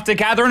now after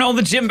gathering all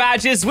the gym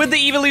badges with the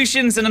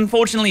evolutions and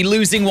unfortunately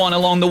losing one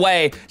along the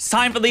way, it's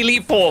time for the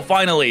Elite Four,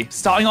 finally.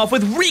 Starting off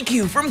with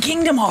Riku from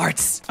Kingdom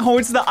Hearts. Oh,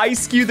 it's the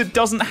Ice Cube that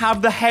doesn't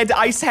have the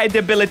Ice Head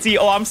ability.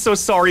 Oh, I'm so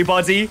sorry,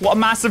 buddy. What a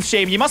massive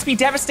shame. You must be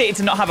devastated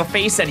to not have a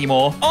face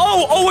anymore.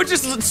 Oh, we're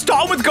just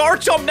starting with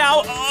Garchomp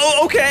now.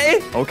 Oh,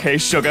 okay. Okay,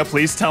 Sugar,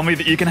 please tell me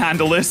that you can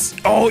handle this.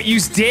 Oh,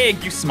 use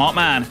Dig, you smart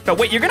man. But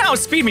wait, you're gonna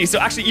outspeed me, so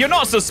actually, you're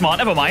not so smart.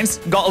 Never mind.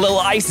 Got a little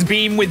Ice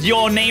Beam with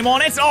your name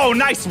on it. Oh,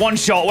 nice one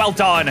shot. Well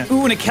done.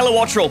 Ooh, and a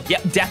Kilowattrel.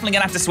 Yep, definitely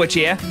gonna have to switch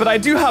here. But I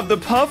do have the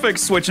perfect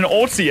switch in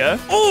Ortia.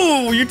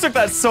 Ooh, you took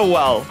that so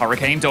well.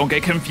 Hurricane, don't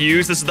get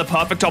confused. This is the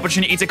perfect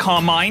opportunity to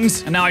calm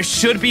mind. And now I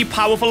should be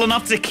powerful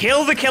enough to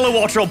kill the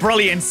Kilowattrel.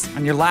 Brilliant.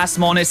 And your last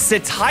mon is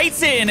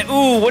Cetitan.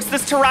 Ooh, what's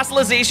this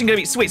terrestrialization gonna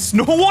be? Wait,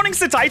 Snow Warning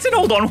Cetitan?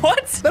 Hold on,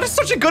 what? That is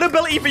such a good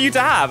ability for you to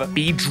have.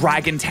 Be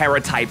Dragon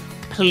Terra type,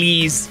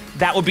 please.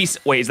 That would be...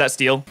 Wait, is that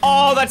Steel?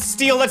 Oh, that's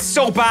Steel. That's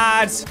so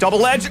bad.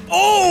 Double Edge.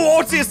 Oh,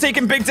 Ortia's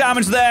taking big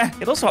damage there.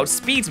 It also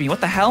outspeeds me.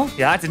 What the hell?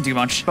 Yeah, that didn't do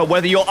much. But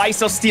whether you're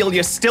Ice or Steel,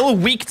 you're still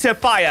weak to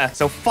Fire.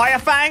 So Fire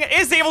Fang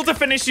is able to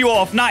finish you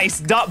off. Nice.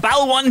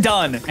 Battle 1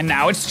 done. And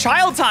now it's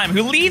Child Time,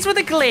 who leads with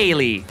a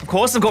Glalie. Of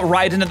course, I've got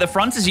Raiden at the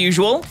front as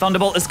usual.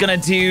 Thunderbolt is gonna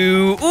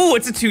do... Ooh,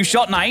 it's a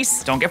 2-shot.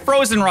 Nice. Don't get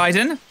frozen,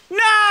 Raiden.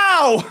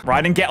 No!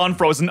 Raiden, get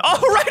unfrozen.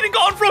 Oh, Raiden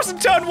got unfrozen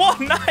turn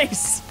 1.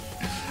 Nice.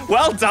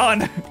 Well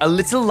done. A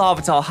little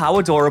Larvitar, how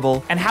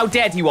adorable. And how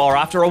dead you are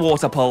after a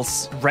water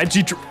pulse.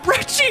 Reggie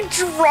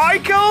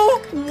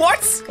Drago?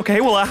 What?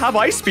 Okay, well, I have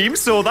Ice Beam,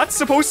 so that's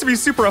supposed to be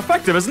super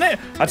effective, isn't it?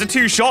 That's a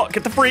 2-shot.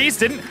 Get the freeze,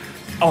 didn't...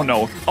 Oh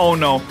no. Oh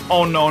no.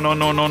 Oh no, no,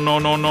 no, no, no,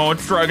 no, no.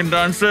 It's Dragon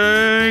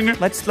Dancing.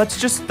 Let's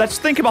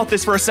think about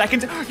this for a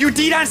second. You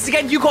D-danced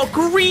again. You got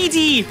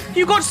greedy.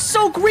 You got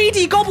so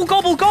greedy. Gobble,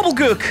 gobble,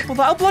 gobblegook. Well,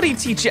 that'll bloody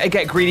teach you to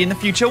get greedy in the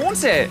future,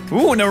 won't it?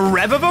 Ooh, and a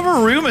Rev of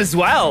a room as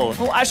well.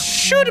 Well, I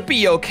should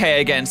be okay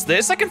against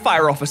this. I can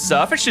fire off a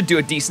Surf. It should do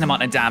a decent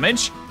amount of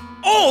damage.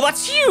 Oh,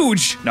 that's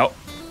huge. No.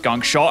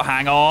 Gunk shot,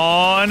 hang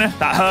on.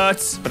 That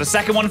hurts. But a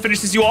second one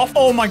finishes you off.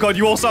 Oh my god,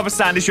 you also have a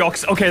Sandy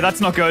Shocks. Okay, that's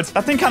not good.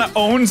 That thing kind of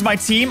owns my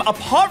team,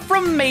 apart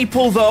from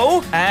Maple,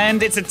 though.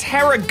 And it's a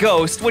Terra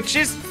Ghost, which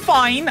is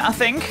fine, I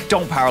think.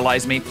 Don't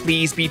paralyze me.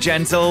 Please be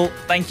gentle.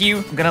 Thank you.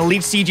 I'm gonna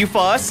Leech Seed you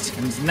first.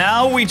 And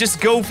now we just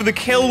go for the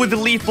kill with the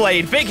Leaf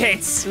Blade. Big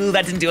hits. Ooh,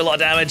 that didn't do a lot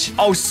of damage.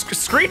 Oh,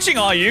 screeching,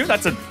 are you?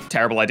 That's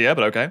Terrible idea,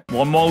 but okay.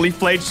 One more Leaf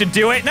Blade should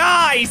do it.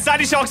 Nice!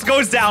 Sandy Shocks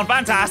goes down.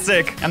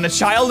 Fantastic. And the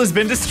child has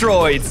been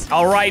destroyed.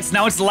 All right,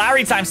 now it's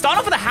Larry time. Starting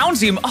off with a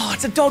Houndoom. Oh,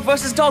 it's a dog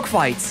versus dog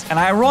fight. An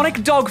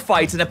ironic dog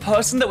fight in a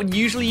person that would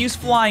usually use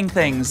flying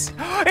things.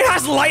 It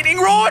has lightning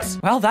rod!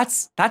 Well,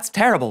 that's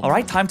terrible. All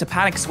right, time to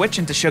panic switch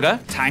into Sugar.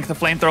 Tank the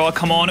flamethrower.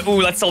 Come on.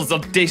 Ooh, that sells a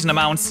decent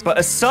amount. But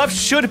a Surf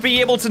should be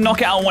able to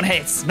knock it out in one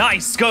hit.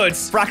 Nice, good.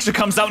 Fracture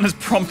comes out and is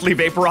promptly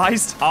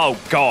vaporized. Oh,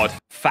 God.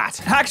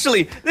 Fat.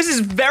 Actually, this is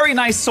very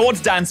nice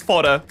swords dance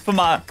fodder for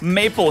my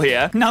Maple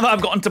here. Now that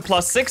I've gotten to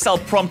 +6, I'll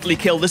promptly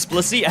kill this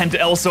Blissey and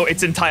also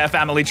its entire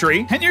family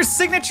tree. And your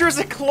signature is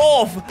a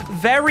Clove.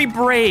 Very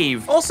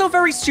brave. Also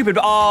very stupid.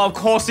 Oh, of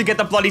course you get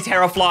the bloody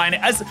Terra flying.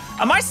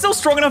 Am I still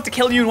strong enough to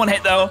kill you in one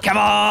hit, though? Come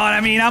on,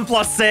 I mean, I'm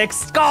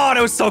 +6. God,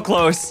 it was so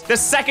close. The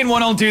second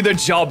one will do the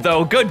job,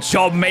 though. Good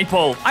job,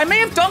 Maple. I may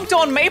have dunked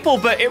on Maple,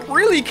 but it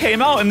really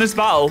came out in this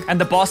battle.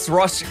 And the boss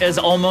rush is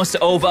almost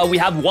over. We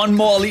have one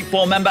more Elite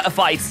Four member to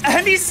fight.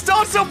 And he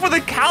starts off with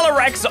a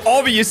Calyrex,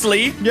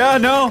 obviously. Yeah,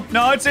 no,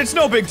 it's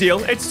no big deal.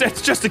 It's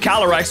just a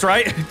Calyrex,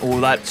 right? Oh,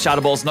 that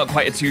Shadow Ball's not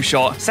quite a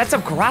two-shot. Sets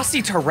up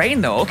grassy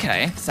terrain, though.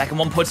 Okay. Second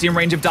one puts you in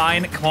range of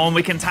dying. Come on,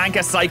 we can tank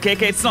a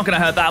Psychic. It's not going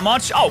to hurt that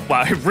much. Oh,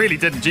 well, it really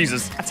didn't.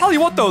 Jesus. I tell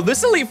you what, though,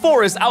 this Elite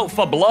Four is out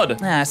for blood.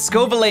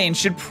 Scovillain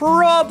should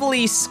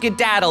probably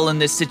skedaddle in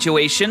this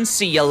situation.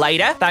 See you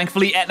later.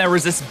 Thankfully, Etna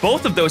resists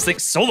both of those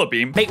things. Solar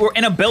Beam. Mate, we're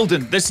in a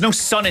building. There's no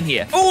sun in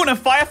here. Oh, and a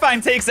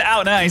Firefang takes it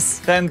out. Nice.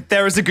 Then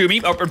there is a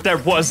Gumi. Oh, there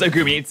was a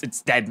Gumi.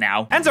 It's dead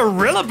now. And a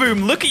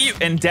Rillaboom. Look at you.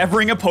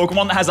 Endeavoring a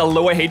Pokemon that has a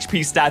lower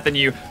HP stat than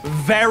you.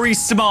 Very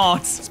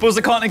smart. Suppose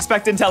I can't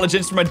expect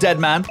intelligence from a dead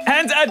man.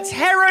 And a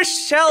Terra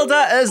Shelder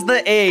as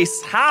the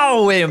ace.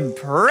 How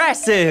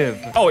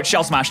impressive. Oh, it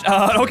Shell Smashed.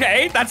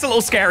 Okay. That's a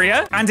little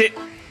scarier. And it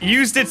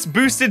used its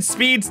boosted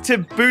speed to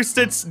boost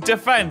its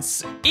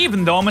defense,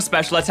 even though I'm a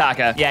special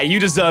attacker. Yeah, you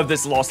deserve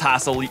this lost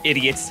hassle, you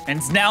idiot.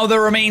 And now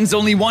there remains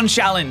only one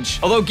challenge.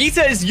 Although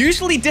Geeta is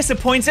usually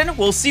disappointing,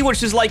 we'll see what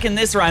she's like in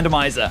this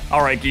randomizer.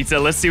 All right,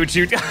 Geeta, let's see what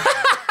you...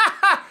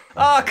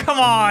 Oh, come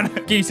on.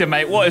 Geeta,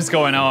 mate, what is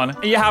going on?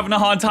 Are you having a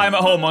hard time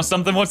at home or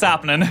something? What's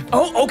happening?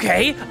 Oh,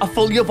 okay. A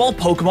fully evolved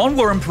Pokemon.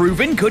 We're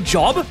improving. Good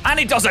job. And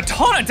it does a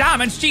ton of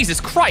damage. Jesus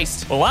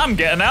Christ. Well, I'm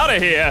getting out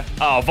of here.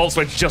 Oh, Volt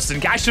Switch just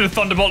in case. I should have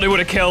Thunderbolt. It would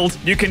have killed.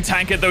 You can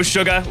tank it, though,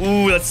 Sugar.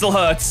 Ooh, that still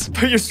hurts.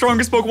 But your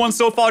strongest Pokemon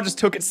so far just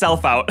took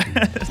itself out.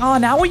 Oh,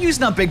 now we're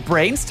using our big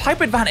brains.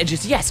 Type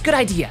advantages. Yes, good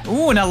idea.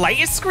 Ooh, and a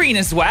lighter screen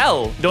as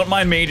well. Don't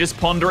mind me just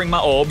pondering my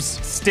orbs.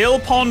 Still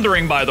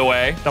pondering, by the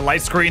way. The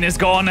light screen is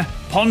gone.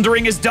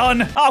 Pondering is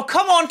done. Oh,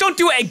 come on, don't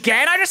do it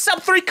again. I just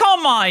sub 3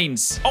 Calm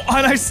Minds. Oh,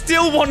 and I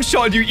still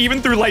one-shot you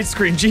even through light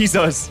screen.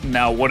 Jesus.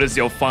 Now, what is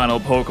your final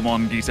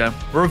Pokemon, Geeta?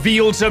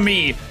 Reveal to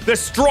me the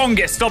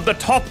strongest of the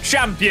top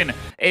champion.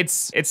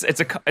 It's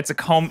a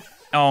comb.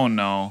 Oh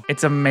no,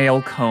 it's a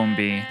male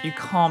Combi. You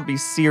can't be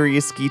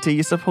serious, Geeta.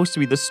 You're supposed to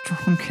be the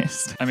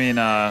strongest. I mean,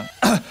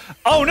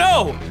 oh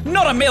no,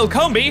 not a male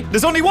Combi.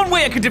 There's only one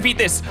way I could defeat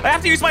this. I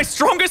have to use my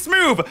strongest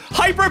move,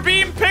 Hyper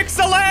Beam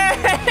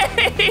Pixelate.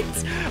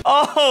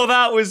 Oh,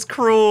 that was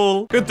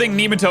cruel. Good thing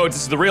Nematodes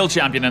is the real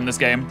champion in this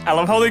game. I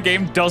love how the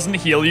game doesn't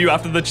heal you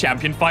after the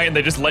champion fight and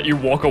they just let you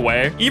walk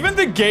away. Even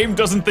the game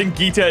doesn't think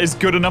Geeta is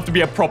good enough to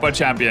be a proper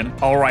champion.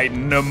 All right,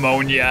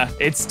 Pneumonia.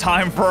 It's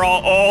time for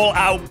our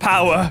all-out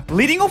power.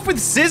 Leading off with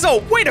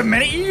Scizor. Wait a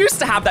minute, you used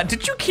to have that.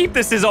 Did you keep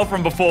the Scizor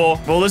from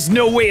before? Well, there's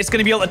no way it's going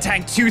to be able to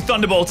tank 2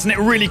 Thunderbolts, and it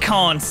really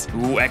can't.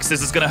 Ooh,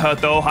 X-Scissor is going to hurt,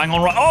 though. Hang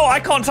on. Oh,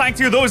 I can't tank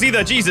 2 of those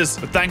either. Jesus.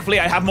 But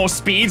thankfully, I have more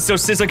speed, so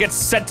Scizor gets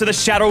sent to the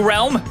Shadow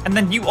Realm. And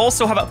then you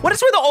also have a... What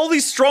is with all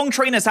these strong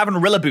trainers having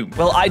Rillaboom?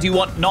 Well, I do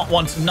not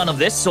want none of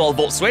this, so I'll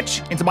Volt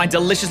Switch into my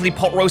deliciously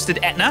pot-roasted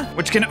Etna,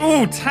 which can,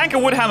 tank a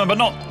Woodhammer, but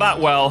not that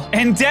well.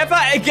 Endeavor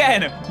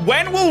again.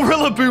 When will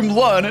Rillaboom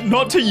learn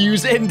not to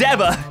use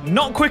Endeavor?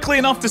 Not quickly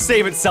enough to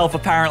save itself,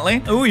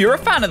 apparently. Ooh, you're a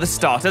fan of the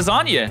starters,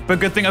 aren't you?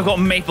 But good thing I've got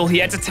Maple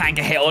here to tank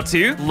a hit or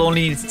 2. We'll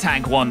only need to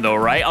tank 1, though,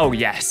 right? Oh,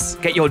 yes.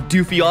 Get your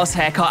doofy-ass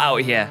haircut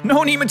out here. No,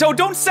 Nematode,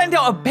 don't send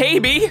out a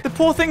baby. The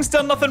poor thing's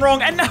done nothing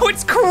wrong, and now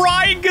it's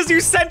crying because you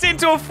sent it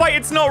into a fight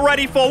it's not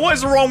ready for. What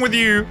is wrong with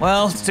you?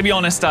 Well, to be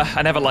honest,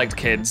 I never liked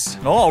kids.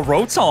 Oh,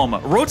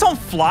 Rotom. Rotom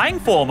Flying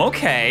Form,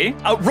 okay.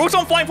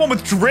 Rotom Flying Form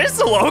with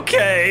Drizzle,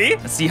 okay.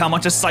 Let's see how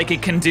much a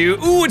Psychic can do.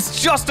 Ooh, it's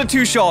just a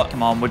 2-shot.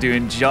 Come on, we're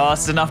doing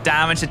just enough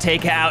damage to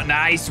take it out.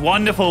 Nice.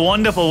 Wonderful,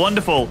 wonderful,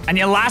 wonderful. And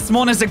your last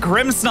one is a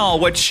Grimmsnarl,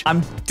 which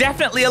I'm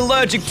definitely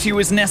allergic to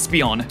as an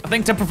Espeon. I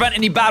think to prevent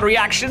any bad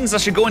reactions, I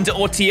should go into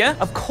Ortia.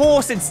 Of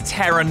course it's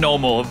Terra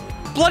Normal.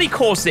 Bloody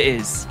course it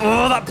is.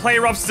 Oh, that Play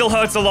Rough still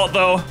hurts a lot,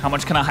 though. How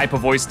much can a Hyper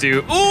Voice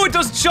do? Oh, it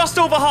does just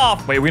over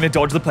half. Wait, we're gonna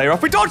dodge the Play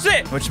Rough. We dodged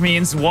it! Which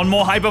means one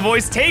more Hyper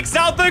Voice takes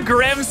out the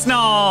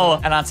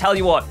Grimmsnarl. And I'll tell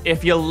you what,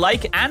 if you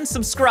like and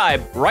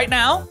subscribe right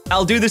now,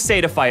 I'll do the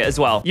Seder fight as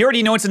well. You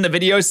already know it's in the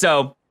video,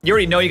 so you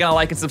already know you're gonna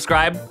like and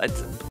subscribe.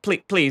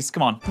 Please,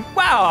 come on.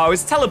 Wow, I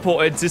was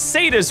teleported to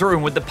Sada's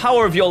room with the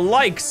power of your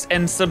likes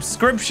and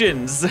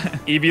subscriptions.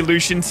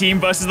 Evolution team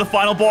versus the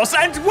final boss.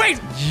 And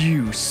wait,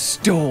 you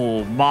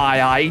stole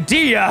my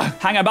idea.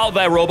 Hang about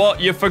there,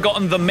 robot. You've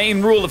forgotten the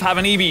main rule of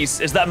having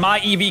Eevees is that my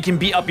Eevee can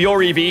beat up your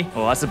Eevee.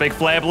 Oh, that's a big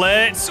flare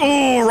blitz.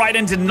 Oh,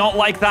 Raiden did not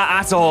like that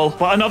at all.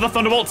 But another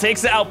Thunderbolt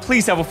takes it out.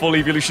 Please have a full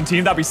Evolution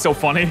team. That'd be so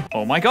funny.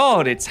 Oh my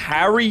god, it's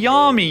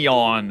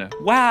Hariyami-on.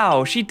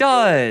 Wow, she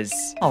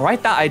does. All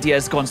right, that idea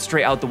has gone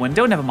straight out the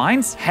window. Never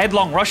mind.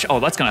 Headlong rush. Oh,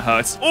 that's gonna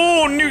hurt.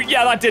 Oh, Newt.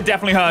 Yeah, that did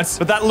definitely hurt.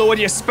 But that lowered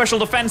your special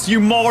defense, you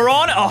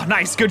moron. Oh,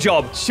 nice. Good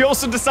job. She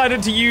also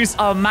decided to use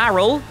a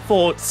Marill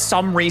for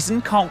some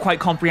reason. Can't quite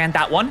comprehend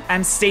that one.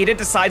 And Sada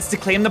decides to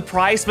claim the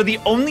prize for the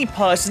only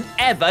person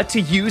ever to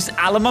use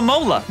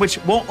Alamamola,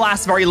 which won't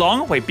last very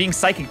long. Wait, being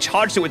psychic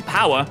charged it with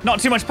power.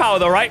 Not too much power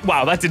though, right?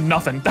 Wow, that did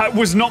nothing. That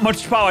was not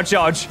much power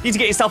charge. Need to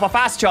get yourself a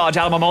fast charge,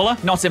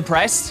 Alamamola. Not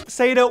impressed.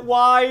 Sada,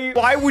 why?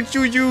 Why would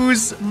you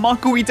use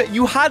Makuhita?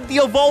 You had the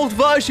evolved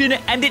version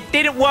and it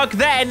didn't work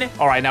then.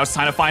 All right, now it's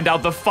time to find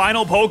out the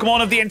final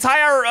Pokemon of the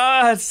entire,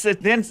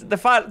 the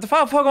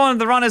final Pokemon of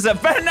the run is a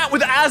Venonat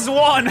with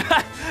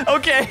As1.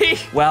 Okay.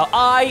 Well,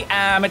 I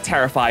am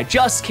terrified.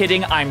 Just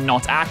kidding. I'm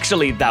not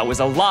actually. That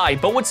was a lie.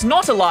 But what's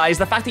not a lie is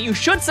the fact that you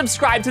should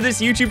subscribe to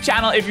this YouTube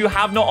channel if you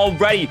have not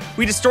already.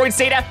 We destroyed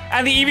Sada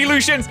and the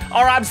Eeveelutions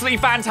are absolutely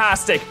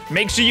fantastic.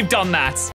 Make sure you've done that.